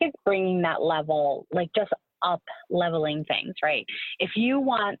bringing that level, like just up leveling things, right? If you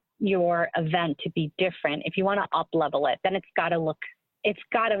want your event to be different, if you want to up level it, then it's got to look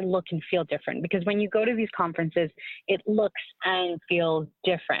and feel different, because when you go to these conferences, it looks and feels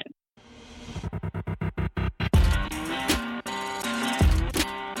different.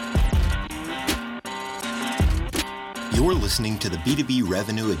 You're listening to the B2B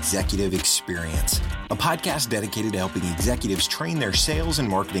Revenue Executive Experience, a podcast dedicated to helping executives train their sales and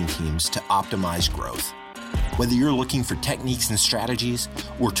marketing teams to optimize growth. Whether you're looking for techniques and strategies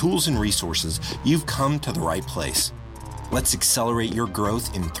or tools and resources, you've come to the right place. Let's accelerate your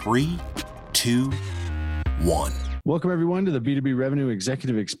growth in 3, 2, 1. Welcome, everyone, to the B2B Revenue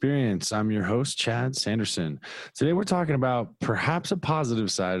Executive Experience. I'm your host, Chad Sanderson. Today, we're talking about perhaps a positive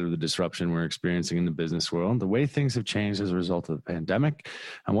side of the disruption we're experiencing in the business world, the way things have changed as a result of the pandemic,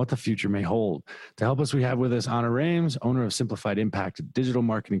 and what the future may hold. To help us, we have with us Anna Raynes, owner of Simplified Impact, a digital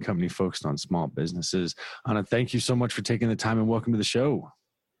marketing company focused on small businesses. Anna, thank you so much for taking the time and welcome to the show.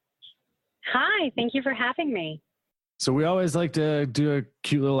 Hi, thank you for having me. So we always like to do a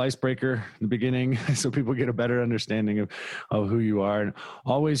cute little icebreaker in the beginning so people get a better understanding of who you are. And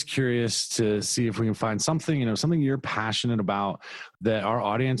always curious to see if we can find something, something you're passionate about that our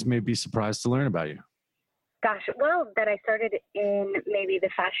audience may be surprised to learn about you. Gosh, well, that I started in maybe the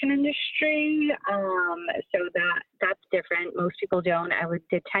fashion industry. So that's different. Most people don't. I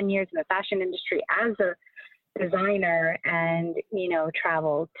did 10 years in the fashion industry as a designer and,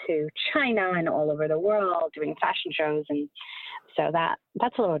 traveled to China and all over the world doing fashion shows. And so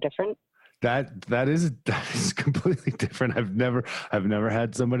that's a little different. That is completely different. I've never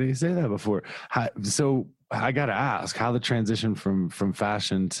had somebody say that before. So I got to ask how the transition from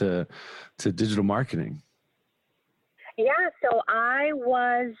fashion to digital marketing. Yeah, so I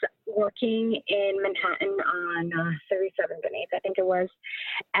was working in Manhattan on 37th and 8th, I think it was.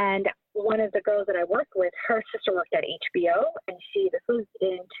 And one of the girls that I worked with, her sister worked at HBO. And this was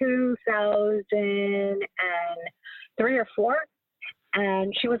in 2003 or 4.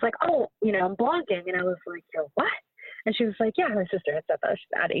 And she was like, oh, I'm blogging. And I was like, yo, what? And she was like, yeah, her sister had said that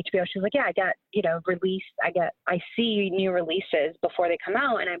at HBO. She was like, yeah, I got, I see new releases before they come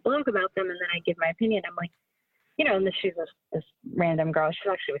out and I blog about them and then I give my opinion. I'm like, and she's this random girl.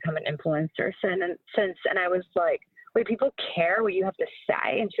 She's actually become an influencer since. And I was like, wait, people care what you have to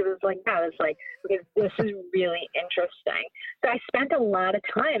say? And she was like, yeah. I was like, okay, this is really interesting. So I spent a lot of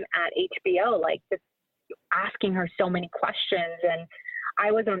time at HBO, just asking her so many questions. And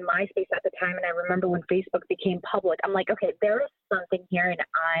I was on MySpace at the time. And I remember when Facebook became public, I'm like, okay, there is something here and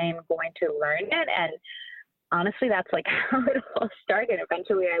I'm going to learn it. And honestly, that's how it all started.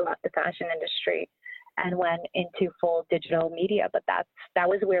 Eventually I left the fashion industry and went into full digital media, but that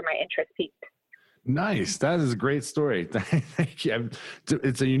was where my interest peaked. Nice. That is a great story. Thank you.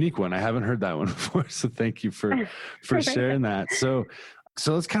 It's a unique one. I haven't heard that one before. So thank you for sharing that. So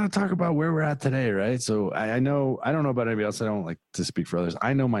let's kind of talk about where we're at today, right? So I don't know about anybody else. I don't like to speak for others.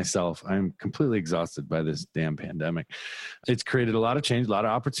 I know myself, I'm completely exhausted by this damn pandemic. It's created a lot of change, a lot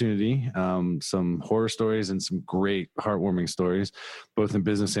of opportunity, some horror stories and some great heartwarming stories, both in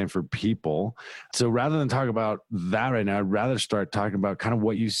business and for people. So rather than talk about that right now, I'd rather start talking about kind of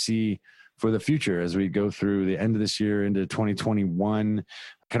what you see for the future as we go through the end of this year into 2021.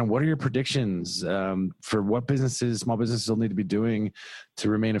 Kind of what are your predictions for what small businesses will need to be doing to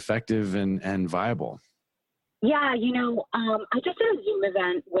remain effective and viable? Yeah, I just did a Zoom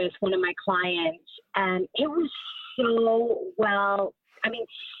event with one of my clients and it was so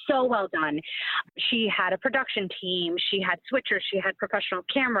well done. She had a production team, she had switchers, she had professional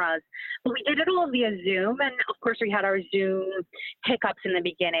cameras, but we did it all via Zoom. And of course we had our Zoom hiccups in the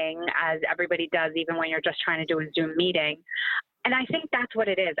beginning, as everybody does, even when you're just trying to do a Zoom meeting. And I think that's what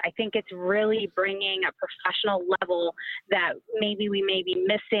it is. I think it's really bringing a professional level that maybe we may be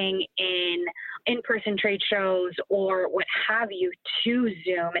missing in in-person trade shows or what have you to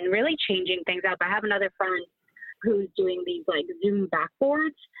Zoom and really changing things up. I have another friend who's doing these Zoom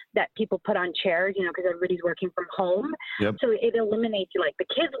backboards that people put on chairs, because everybody's working from home. Yep. So it eliminates the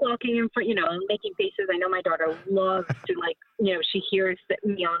kids walking in front, and making faces. I know my daughter loves to she hears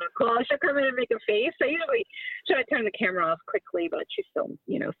me on a call, she'll come in and make a face. I usually try to turn the camera off quickly, but she's still,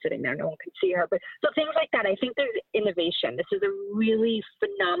 sitting there. No one can see her. But so things like that. I think there's innovation. This is a really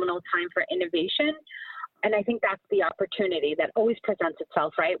phenomenal time for innovation. And I think that's the opportunity that always presents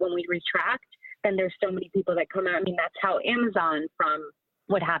itself, right? When we retract, then there's so many people that come out. I mean, that's how Amazon, from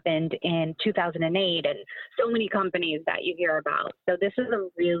what happened in 2008 and so many companies that you hear about. So this is a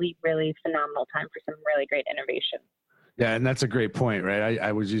really, really phenomenal time for some really great innovation. Yeah, and that's a great point, right?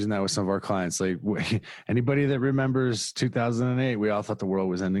 I was using that with some of our clients. Like anybody that remembers 2008, we all thought the world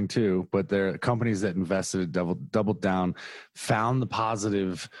was ending too. But there are companies that invested, doubled down, found the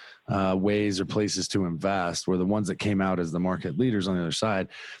positive ways or places to invest, were the ones that came out as the market leaders on the other side.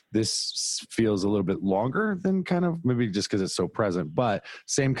 This feels a little bit longer than kind of maybe just because it's so present, but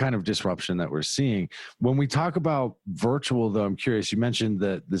same kind of disruption that we're seeing. When we talk about virtual, though, I'm curious, you mentioned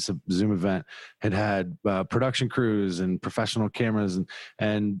that this Zoom event had production crews and professional cameras,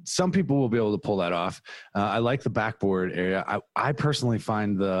 and some people will be able to pull that off. I like the backboard area. I personally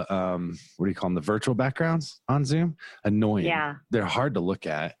find the, what do you call them, the virtual backgrounds on Zoom annoying. Yeah. They're hard to look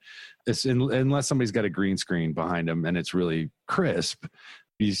at. Unless somebody's got a green screen behind them and it's really crisp,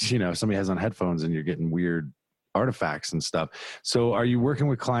 somebody has on headphones and you're getting weird artifacts and stuff. So are you working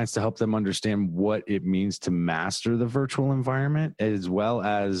with clients to help them understand what it means to master the virtual environment, as well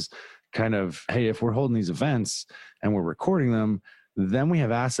as kind of, hey, if we're holding these events and we're recording them, then we have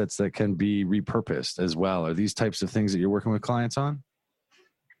assets that can be repurposed as well? Are these types of things that you're working with clients on?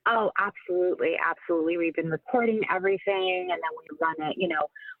 Oh, absolutely. Absolutely. We've been recording everything, and then we run it,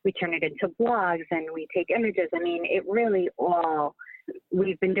 we turn it into blogs and we take images. I mean, it really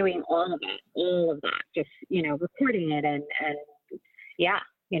we've been doing all of that, just, recording it and yeah,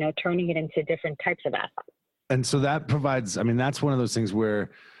 turning it into different types of assets. And so that provides, that's one of those things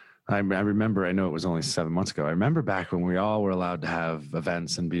where I remember, I know it was only 7 months ago. I remember back when we all were allowed to have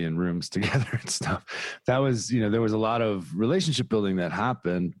events and be in rooms together and stuff. That was, there was a lot of relationship building that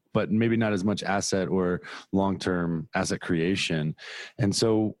happened, but maybe not as much asset or long-term asset creation. And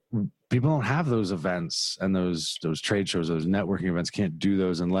so people don't have those events and those trade shows, those networking events, can't do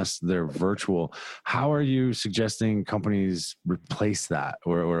those unless they're virtual. How are you suggesting companies replace that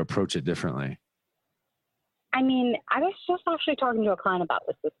or approach it differently? I mean, I was just actually talking to a client about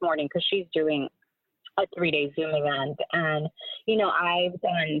this morning because she's doing a 3-day Zoom event. And, I've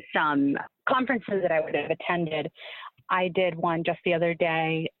done some conferences that I would have attended. I did one just the other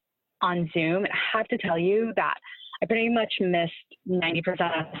day on Zoom. I have to tell you that I pretty much missed 90%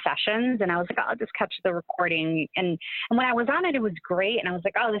 of the sessions. And I was like, I'll just catch the recording. And when I was on it, it was great. And I was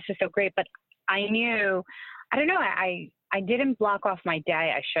like, oh, this is so great. But I knew, I don't know, I didn't block off my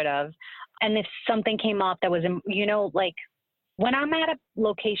day. I should have. And if something came up that was, like when I'm at a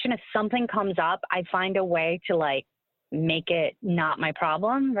location, if something comes up, I find a way to like make it not my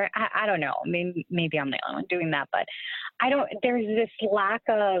problem. Right? I don't know. Maybe I'm the only one doing that, but there's this lack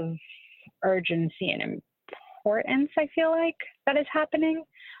of urgency and importance, I feel like, that is happening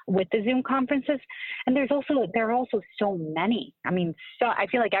with the Zoom conferences. And there are also so many. I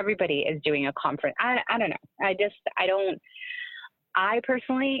feel like everybody is doing a conference. I don't know. I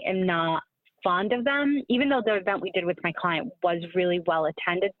personally am not fond of them, even though the event we did with my client was really well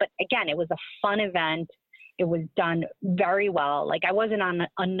attended. But again, it was a fun event. It was done very well. Like I wasn't on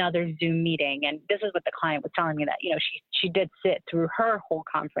another Zoom meeting. And this is what the client was telling me, that, she did sit through her whole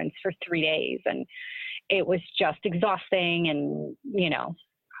conference for 3 days, and it was just exhausting. And,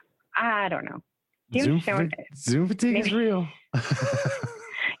 I don't know. Zoom fatigue is real.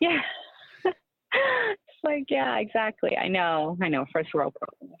 Yeah. It's like, yeah, exactly. I know. First world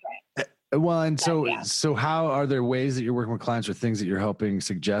problems, right? Well, and so how are there ways that you're working with clients or things that you're helping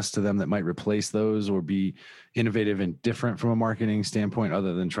suggest to them that might replace those or be innovative and different from a marketing standpoint,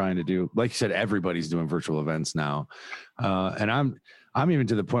 other than trying to do, like you said, everybody's doing virtual events now. And I'm even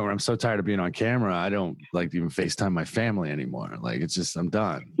to the point where I'm so tired of being on camera, I don't like to even FaceTime my family anymore. Like it's just, I'm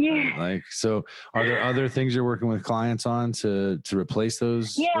done. Yeah. Like, so are there other things you're working with clients on to replace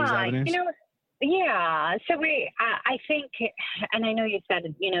those avenues? Yeah. So I think, and I know you said,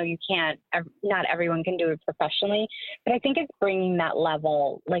 you can't, not everyone can do it professionally, but I think it's bringing that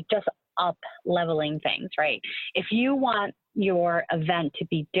level, like just up leveling things, right? If you want your event to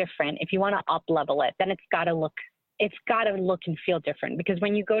be different, if you want to up level it, then it's got to look and feel different, because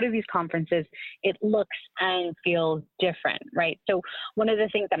when you go to these conferences, it looks and feels different, right? So one of the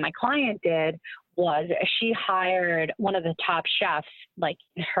things that my client did was she hired one of the top chefs, like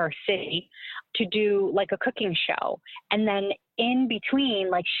in her city, to do like a cooking show. And then in between,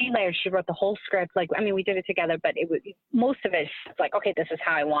 like she wrote the whole script. Like, we did it together, but it was most of it. It's like, okay, this is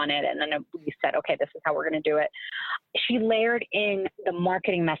how I want it. And then we said, okay, this is how we're going to do it. She layered in the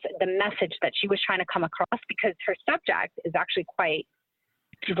marketing message, the message that she was trying to come across, because her subject is actually quite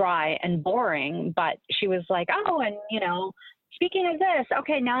dry and boring. But she was like, oh, and speaking of this,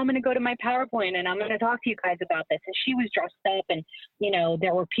 okay, now I'm going to go to my PowerPoint and I'm going to talk to you guys about this. And she was dressed up, and,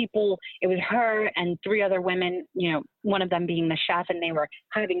 there were people, it was her and 3 other women, one of them being the chef, and they were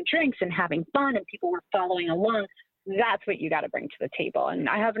having drinks and having fun, and people were following along. That's what you got to bring to the table. And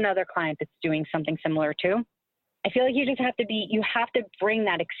I have another client that's doing something similar too. I feel like you have to bring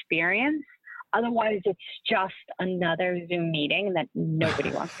that experience. Otherwise, it's just another Zoom meeting that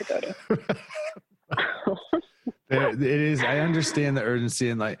nobody wants to go to. It is. I understand the urgency,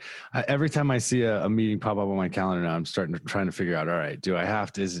 and like every time I see a meeting pop up on my calendar now, I'm trying to figure out. All right, do I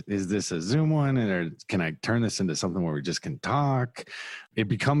have to? Is this a Zoom one, or can I turn this into something where we just can talk? It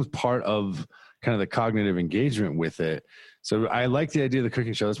becomes part of kind of the cognitive engagement with it. So I like the idea of the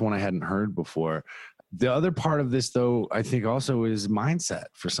cooking show. That's one I hadn't heard before. The other part of this, though, I think also is mindset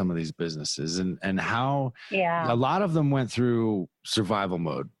for some of these businesses and how a lot of them went through survival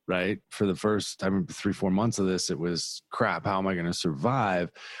mode, right? For the first, I remember 3-4 months of this, it was crap. How am I going to survive?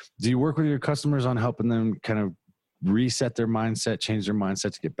 Do you work with your customers on helping them kind of reset their mindset, change their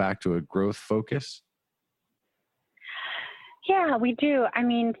mindset to get back to a growth focus? Yeah, we do. I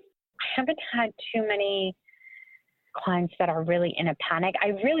mean, I haven't had too many clients that are really in a panic. I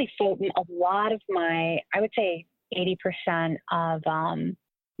really felt a lot of I would say 80% of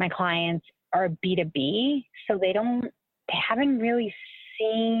my clients are B2B. So they haven't really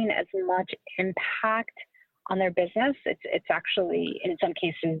seen as much impact on their business. It's actually, in some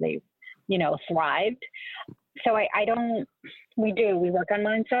cases, they, thrived. So we work on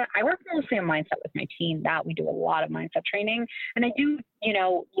mindset. I work mostly on mindset with my team. That we do a lot of mindset training, and I do,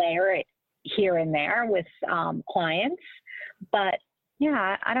 layer it here and there with clients, but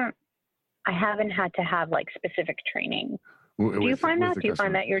yeah, I haven't had to have like specific training. Do you find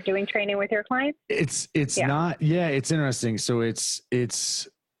that you're doing training with your clients? It's not, it's interesting. So it's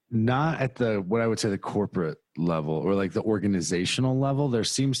not at what I would say the corporate level or like the organizational level.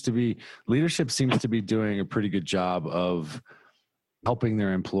 Leadership seems to be doing a pretty good job of helping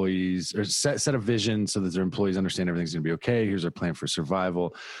their employees or set a vision so that their employees understand everything's going to be okay. Here's our plan for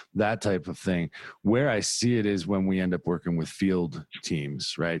survival, that type of thing. Where I see it is when we end up working with field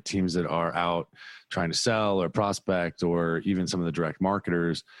teams, right? Teams that are out trying to sell or prospect, or even some of the direct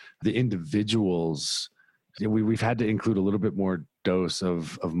marketers, the individuals, we've had to include a little bit more dose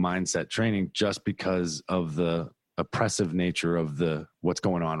of mindset training just because of the oppressive nature of what's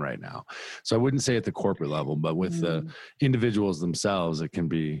going on right now. So I wouldn't say at the corporate level, but with the individuals themselves, it can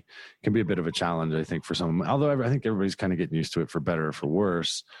be a bit of a challenge, I think, for some. Although I think everybody's kind of getting used to it, for better or for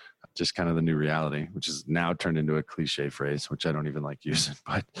worse. Just kind of the new reality, which is now turned into a cliche phrase, which I don't even like using,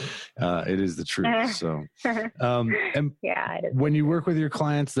 but it is the truth. So, and when you work with your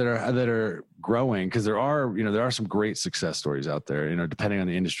clients that are growing, because there are some great success stories out there, depending on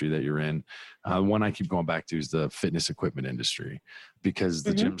the industry that you're in. One I keep going back to is the fitness equipment industry, because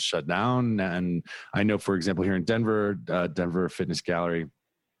the gyms shut down. And I know, for example, here in Denver, Denver Fitness Gallery,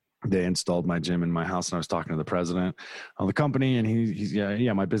 they installed my gym in my house, and I was talking to the president of the company, and he's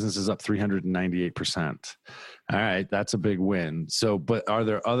my business is up 398%. All right. That's a big win. So, but are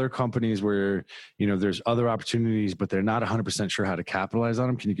there other companies where, there's other opportunities, but they're not 100% sure how to capitalize on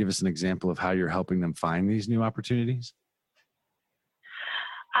them? Can you give us an example of how you're helping them find these new opportunities?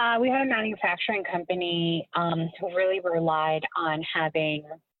 We had a manufacturing company who really relied on having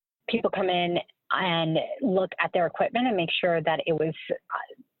people come in and look at their equipment and make sure that it was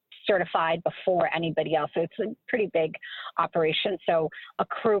certified before anybody else. So it's a pretty big operation. So a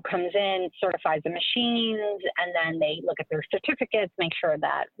crew comes in, certifies the machines, and then they look at their certificates, make sure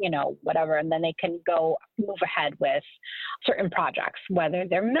that, whatever, and then they can go move ahead with certain projects, whether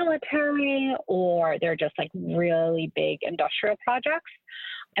they're military or they're just like really big industrial projects.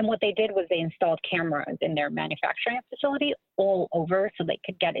 And what they did was they installed cameras in their manufacturing facility all over so they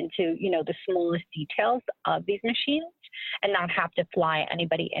could get into, the smallest details of these machines and not have to fly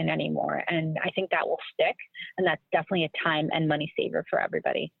anybody in anymore. And I think that will stick. And that's definitely a time and money saver for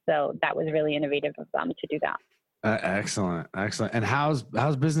everybody. So that was really innovative of them to do that. Excellent. And how's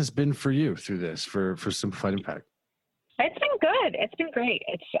business been for you through this for Simplified Impact? It's been good. It's been great.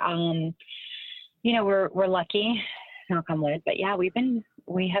 It's, we're lucky, knock on wood, but yeah, we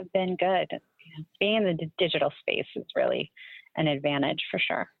have been good. Being in the digital space is really an advantage for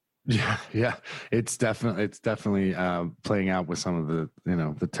sure. Yeah. It's definitely playing out with some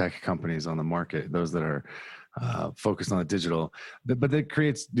of the tech companies on the market, those that are focused on the digital, but that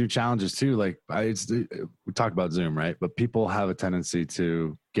creates new challenges too. Like we talk about Zoom, right? But people have a tendency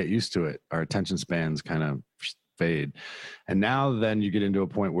to get used to it. Our attention spans kind of fade. And now then you get into a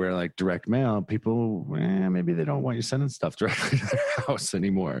point where like direct mail, people, maybe they don't want you sending stuff directly to their house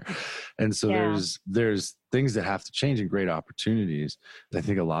anymore. And so there's things that have to change and great opportunities. I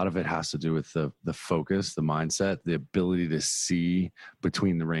think a lot of it has to do with the focus, the mindset, the ability to see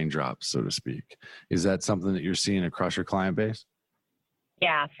between the raindrops, so to speak. Is that something that you're seeing across your client base?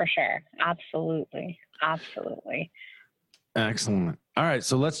 Yeah, for sure. Absolutely. Excellent. All right.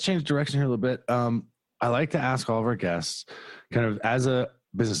 So let's change direction here a little bit. I like to ask all of our guests, kind of as a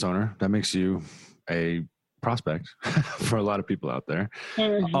business owner, that makes you a prospect for a lot of people out there.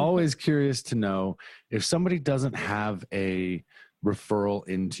 Mm-hmm. Always curious to know if somebody doesn't have a referral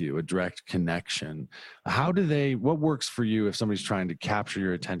into you, a direct connection, what works for you if somebody's trying to capture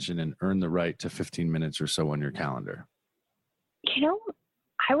your attention and earn the right to 15 minutes or so on your calendar?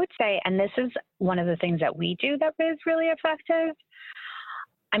 I would say, and this is one of the things that we do that is really effective.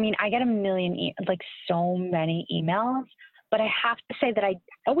 I mean, I get so many emails, but I have to say that I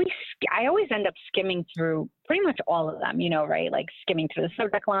always end up skimming through pretty much all of them, right? Like skimming through the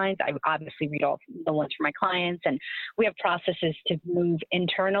subject lines. I obviously read all the ones for my clients, and we have processes to move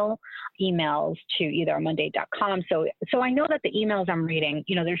internal emails to either monday.com. So I know that the emails I'm reading,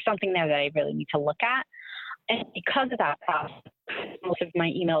 there's something there that I really need to look at. And because of that process, most of my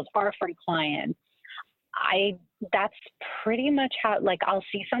emails are from clients. That's pretty much how, I'll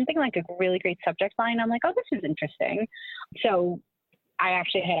see something like a really great subject line. I'm like, oh, this is interesting. So I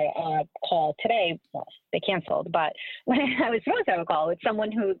actually had a call today. Well, they canceled, but when I was supposed to have a call with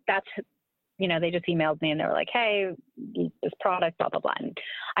someone who they just emailed me and they were like, hey, this product, blah, blah, blah. And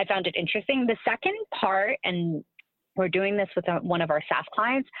I found it interesting. The second part, and we're doing this with one of our SaaS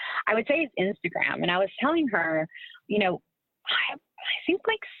clients, I would say is Instagram. And I was telling her, I think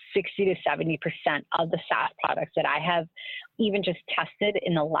 60 to 70% of the SaaS products that I have even just tested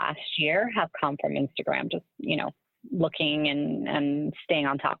in the last year have come from Instagram, just, looking and staying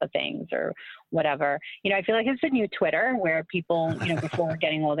on top of things or whatever. I feel like it's the new Twitter where people, before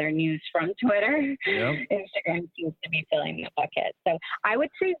getting all their news from Twitter, yep. Instagram seems to be filling the bucket. So I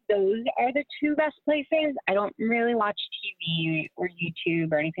would say those are the two best places. I don't really watch TV or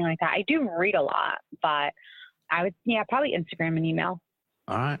YouTube or anything like that. I do read a lot, but I would, probably Instagram and email.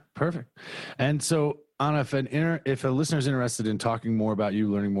 All right, perfect. And so, Anna, if a listener's interested in talking more about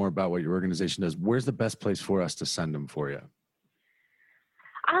you, learning more about what your organization does, where's the best place for us to send them for you?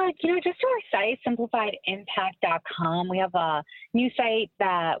 Just to our site, simplifiedimpact.com. We have a new site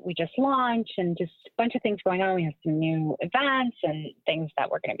that we just launched and just a bunch of things going on. We have some new events and things that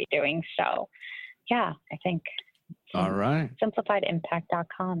we're going to be doing. So, yeah, I think. All right.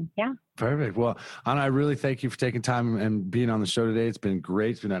 Simplifiedimpact.com. Yeah. Perfect. Well, Anna, I really thank you for taking time and being on the show today. It's been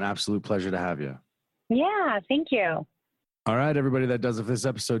great. It's been an absolute pleasure to have you. Yeah. Thank you. All right, everybody, that does it for this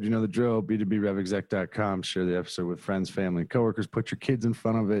episode. You know the drill, b2brevexec.com. Share the episode with friends, family, and coworkers. Put your kids in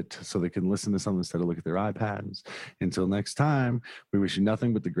front of it so they can listen to something instead of look at their iPads. Until next time, we wish you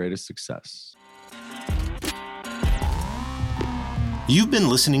nothing but the greatest success. You've been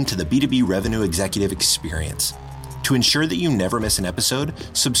listening to the B2B Revenue Executive Experience. To ensure that you never miss an episode,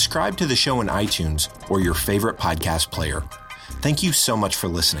 subscribe to the show in iTunes or your favorite podcast player. Thank you so much for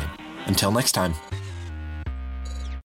listening. Until next time.